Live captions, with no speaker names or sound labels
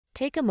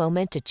Take a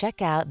moment to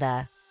check out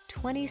the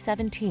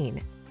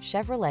 2017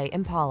 Chevrolet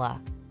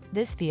Impala.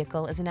 This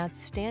vehicle is an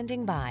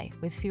outstanding buy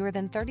with fewer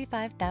than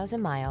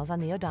 35,000 miles on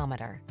the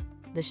odometer.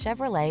 The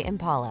Chevrolet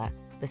Impala,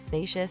 the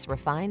spacious,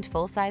 refined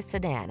full-size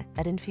sedan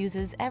that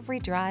infuses every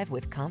drive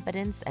with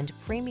confidence and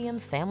premium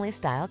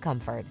family-style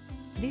comfort.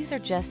 These are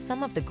just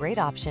some of the great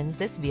options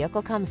this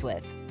vehicle comes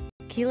with: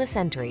 keyless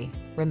entry,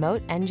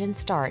 remote engine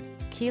start,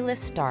 keyless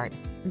start,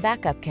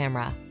 backup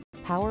camera,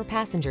 power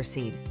passenger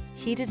seat,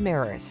 heated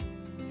mirrors,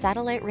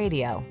 satellite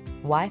radio,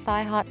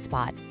 Wi-Fi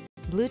hotspot,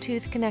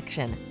 Bluetooth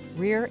connection,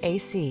 rear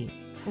AC.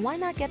 Why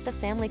not get the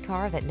family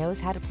car that knows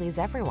how to please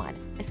everyone,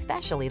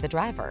 especially the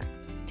driver?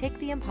 Take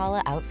the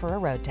Impala out for a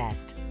road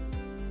test.